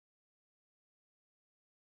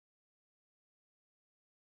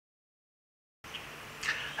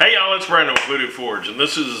Hey y'all, it's Brandon with Voodoo Forge, and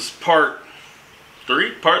this is part three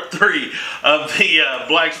of the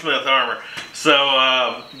Blacksmith armor. So,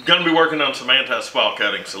 gonna be working on some anti-spall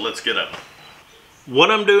coating, so let's get up. What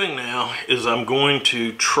I'm doing now is I'm going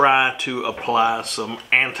to try to apply some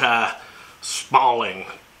anti-spalling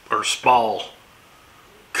or spall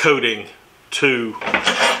coating to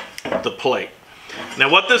the plate. Now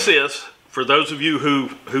what this is, for those of you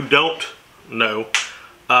who don't know,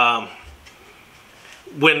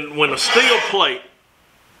 when a steel plate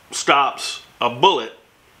stops a bullet,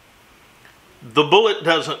 the bullet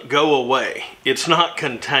doesn't go away. It's not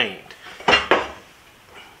contained.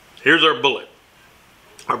 Here's our bullet.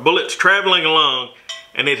 Our bullet's traveling along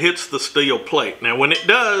and it hits the steel plate. Now when it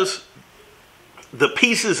does, the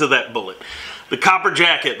pieces of that bullet, the copper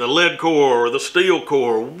jacket, the lead core, or the steel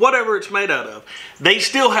core, whatever it's made out of, they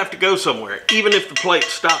still have to go somewhere, even if the plate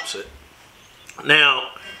stops it. Now,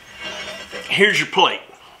 here's your plate.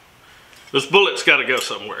 This bullet's got to go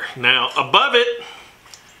somewhere. Now, above it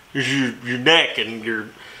is your neck and your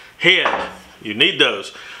head. You need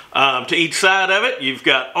those. To each side of it, you've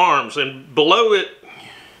got arms, and below it,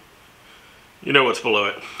 you know what's below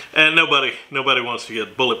it. And nobody wants to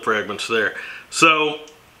get bullet fragments there. So,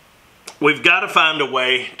 we've got to find a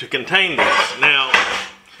way to contain this. Now,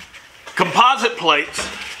 composite plates,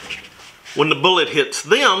 when the bullet hits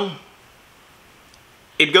them,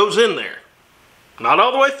 it goes in there. Not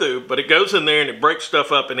all the way through, but it goes in there and it breaks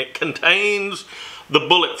stuff up and it contains the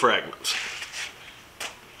bullet fragments.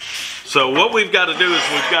 So what we've got to do is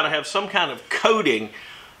we've got to have some kind of coating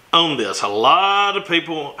on this. A lot of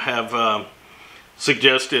people have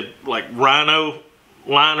suggested like rhino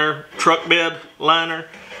liner, truck bed liner.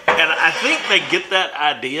 And I think they get that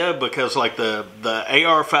idea because like the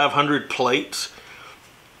AR500 plates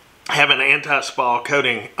have an anti-spall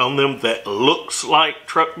coating on them that looks like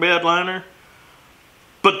truck bed liner.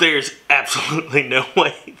 But there's absolutely no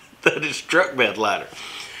way that is truck bed liner.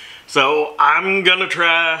 So I'm gonna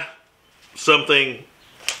try something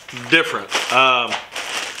different. I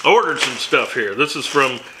ordered some stuff here. This is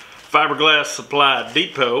from Fiberglass Supply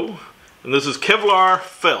Depot, and this is Kevlar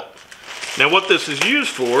felt. Now what this is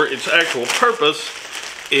used for, its actual purpose,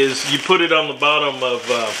 is you put it on the bottom of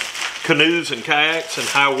canoes and kayaks and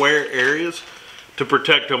high wear areas to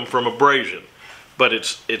protect them from abrasion. But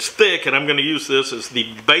it's thick, and I'm going to use this as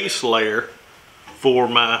the base layer for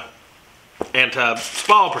my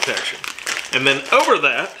anti-spall protection. And then over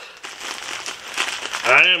that,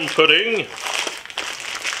 I am putting,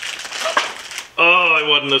 oh, it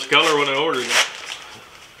wasn't this color when I ordered it.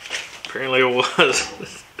 Apparently it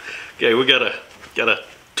was. Okay, we got a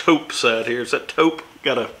taupe side here. Is that taupe?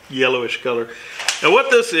 Got a yellowish color. Now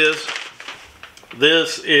what this is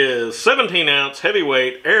 17-ounce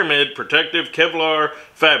heavyweight Aramid protective Kevlar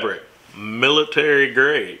fabric, military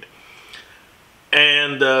grade.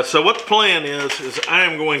 And so what the plan is I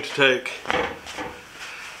am going to take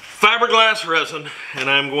fiberglass resin and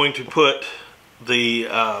I'm going to put the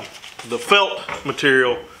felt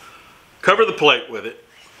material, cover the plate with it,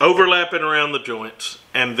 overlap it around the joints,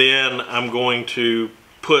 and then I'm going to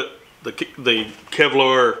put the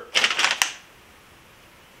Kevlar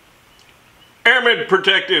Aramid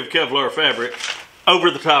protective Kevlar fabric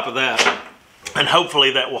over the top of that, and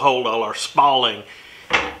hopefully that will hold all our spalling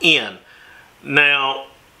in. Now,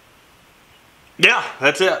 yeah,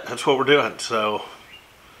 that's it. That's what we're doing. So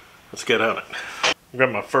let's get on it. I've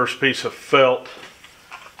got my first piece of felt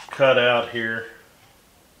cut out here.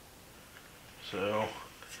 So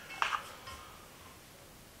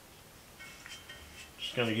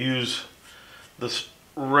just going to use this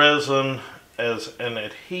resin as an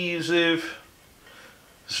adhesive.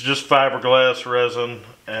 It's just fiberglass resin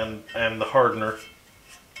and the hardener.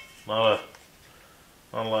 Not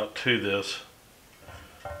a lot to this.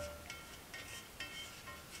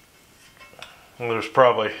 Well, there's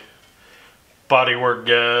probably bodywork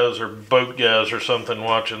guys or boat guys or something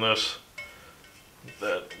watching this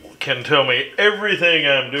that can tell me everything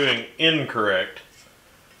I'm doing incorrect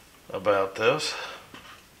about this.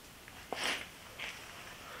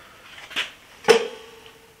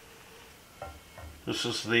 This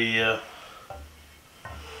is the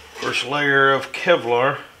first layer of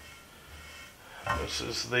Kevlar. This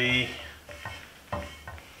is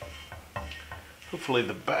hopefully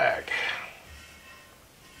the back.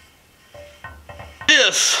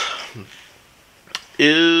 This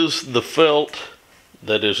is the felt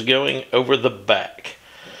that is going over the back.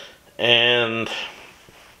 And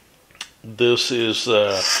this is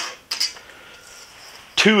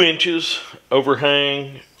 2 inches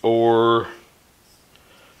overhang, or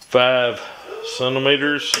 5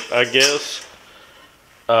 centimeters, I guess.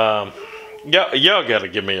 y'all got to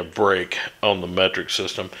give me a break on the metric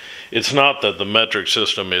system. It's not that the metric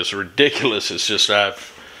system is ridiculous. It's just I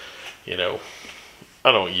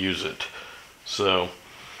don't use it. So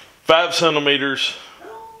 5 centimeters.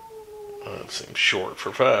 That seems short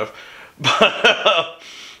for 5. But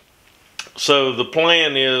so the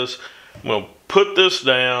plan is, I'm going to put this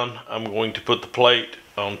down. I'm going to put the plate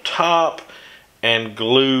on top and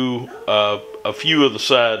glue a few of the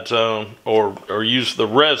sides on, or use the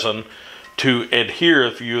resin to adhere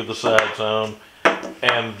a few of the sides on,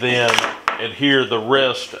 and then adhere the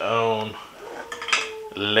rest on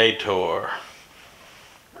later.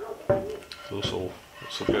 This will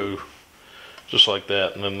go just like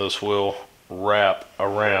that, and then this will wrap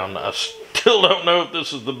around. I still don't know if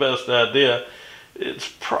this is the best idea.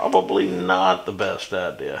 It's probably not the best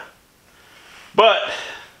idea, but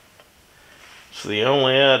it's the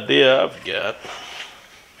only idea I've got.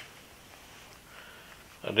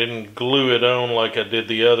 I didn't glue it on like I did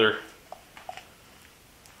the other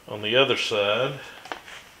on the other side.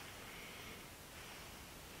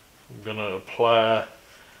 I'm gonna apply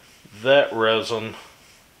that resin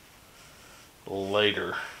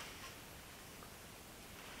later.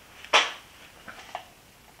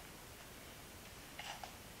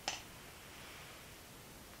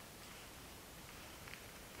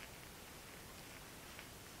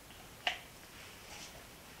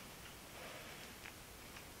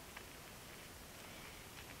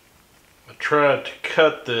 I tried to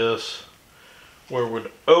cut this where it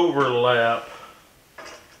would overlap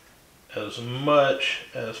as much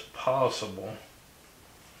as possible.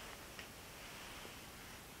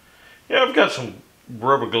 Yeah, I've got some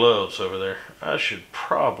rubber gloves over there. I should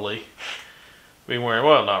probably be wearing,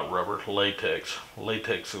 well, not rubber, latex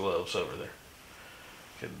gloves over there.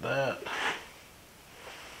 Get that.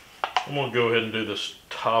 I'm gonna go ahead and do this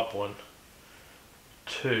top one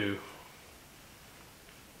too.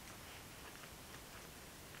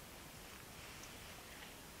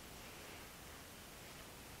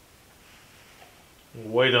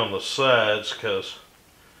 Wait on the sides because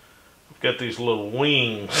I've got these little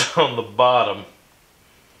wings on the bottom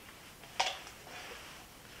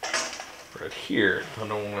right here. I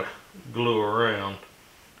don't want to glue around.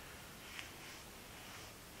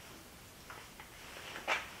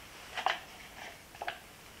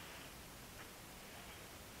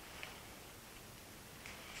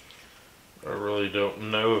 I really don't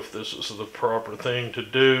know if this is the proper thing to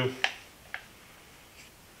do.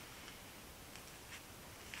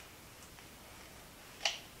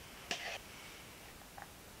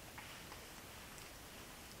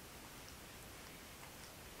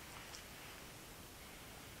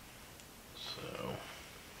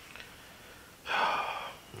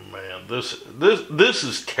 This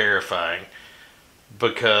is terrifying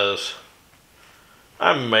because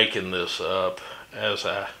I'm making this up as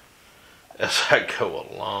I go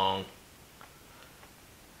along.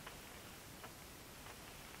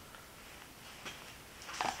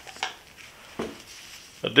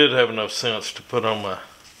 I did have enough sense to put on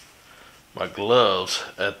my gloves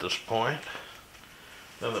at this point,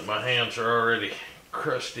 now that my hands are already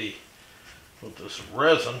crusty with this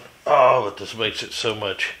resin. Oh, but this makes it so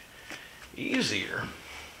much easier.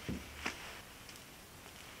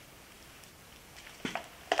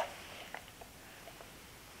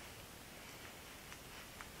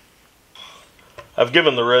 I've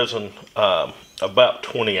given the resin about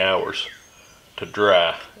 20 hours to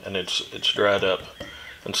dry, and it's dried up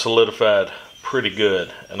and solidified pretty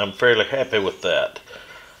good, and I'm fairly happy with that.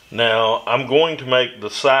 Now I'm going to make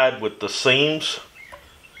the side with the seams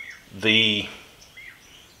the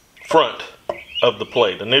front of the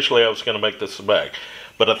plate. Initially I was going to make this the back,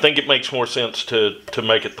 but I think it makes more sense to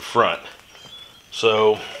make it the front.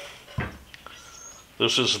 So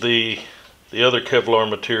this is the other Kevlar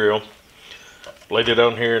material. Laid it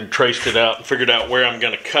on here and traced it out and figured out where I'm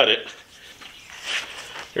going to cut it.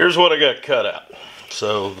 Here's what I got cut out.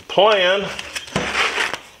 So the plan,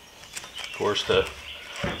 of course, to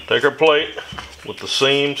take our plate with the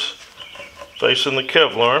seams facing the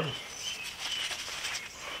Kevlar,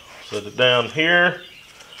 set it down here.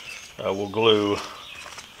 I will glue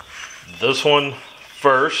this one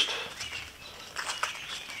first,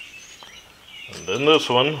 and then this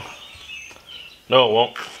one. No, I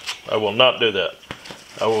won't. I will not do that.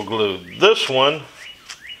 I will glue this one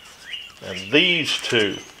and these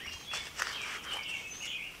two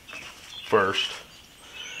first,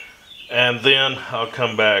 and then I'll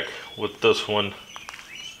come back with this one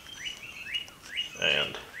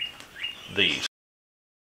and these.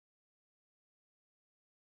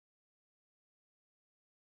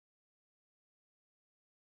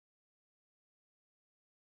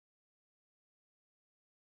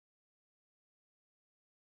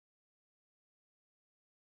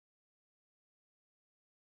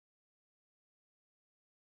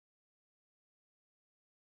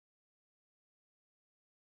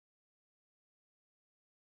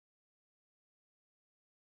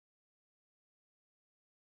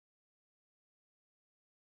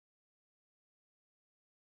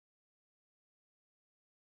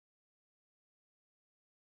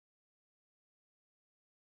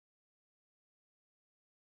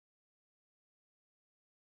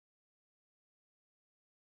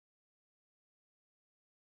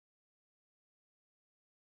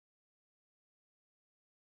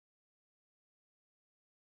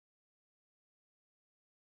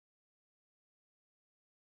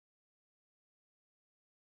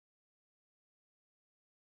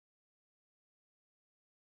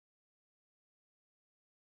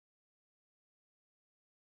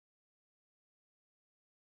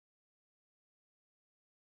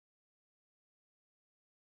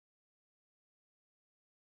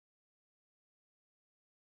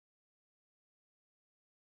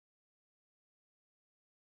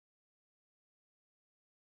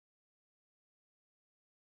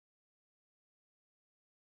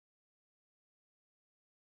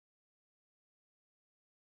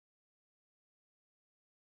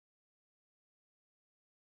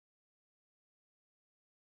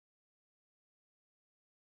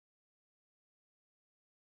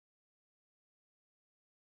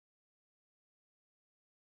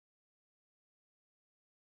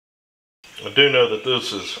 I do know that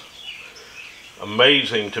this is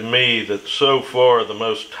amazing to me, that so far the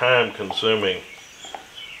most time-consuming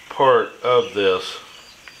part of this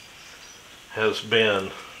has been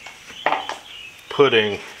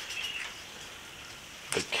putting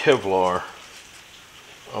the Kevlar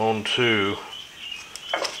onto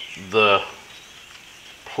the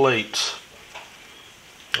plates.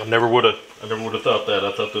 I never would have thought that.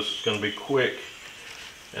 I thought this was going to be quick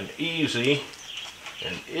and easy,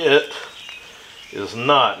 and it is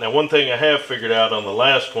not. Now, one thing I have figured out on the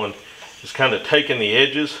last one is kind of taking the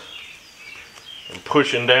edges and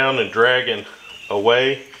pushing down and dragging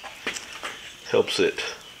away helps it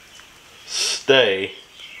stay.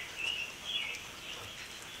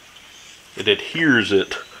 It adheres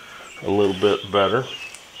it a little bit better.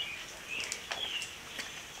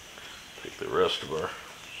 Take the rest of our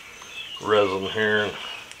resin here and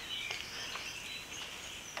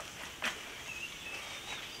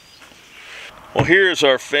well, here's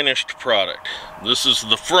our finished product. This is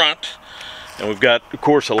the front, and we've got, of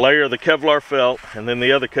course, a layer of the Kevlar felt and then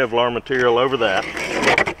the other Kevlar material over that.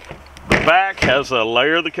 The back has a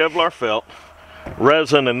layer of the Kevlar felt,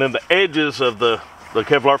 resin, and then the edges of the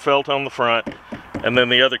Kevlar felt on the front, and then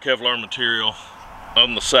the other Kevlar material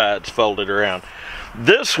on the sides folded around.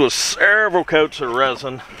 This was several coats of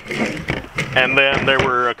resin, and then there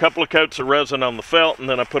were a couple of coats of resin on the felt, and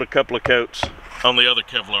then I put a couple of coats on the other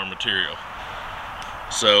Kevlar material.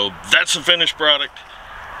 So that's the finished product.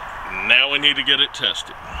 Now we need to get it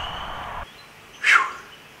tested. Whew.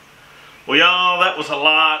 Well, y'all, that was a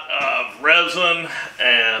lot of resin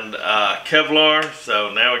and Kevlar.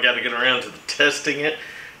 So now we got to get around to the testing it,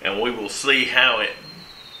 and we will see how it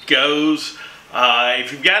goes.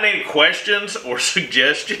 If you've got any questions or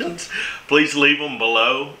suggestions, please leave them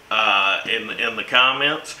below in the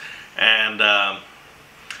comments. And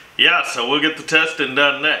yeah, so we'll get the testing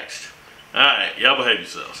done next. All right, y'all behave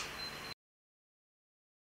yourselves.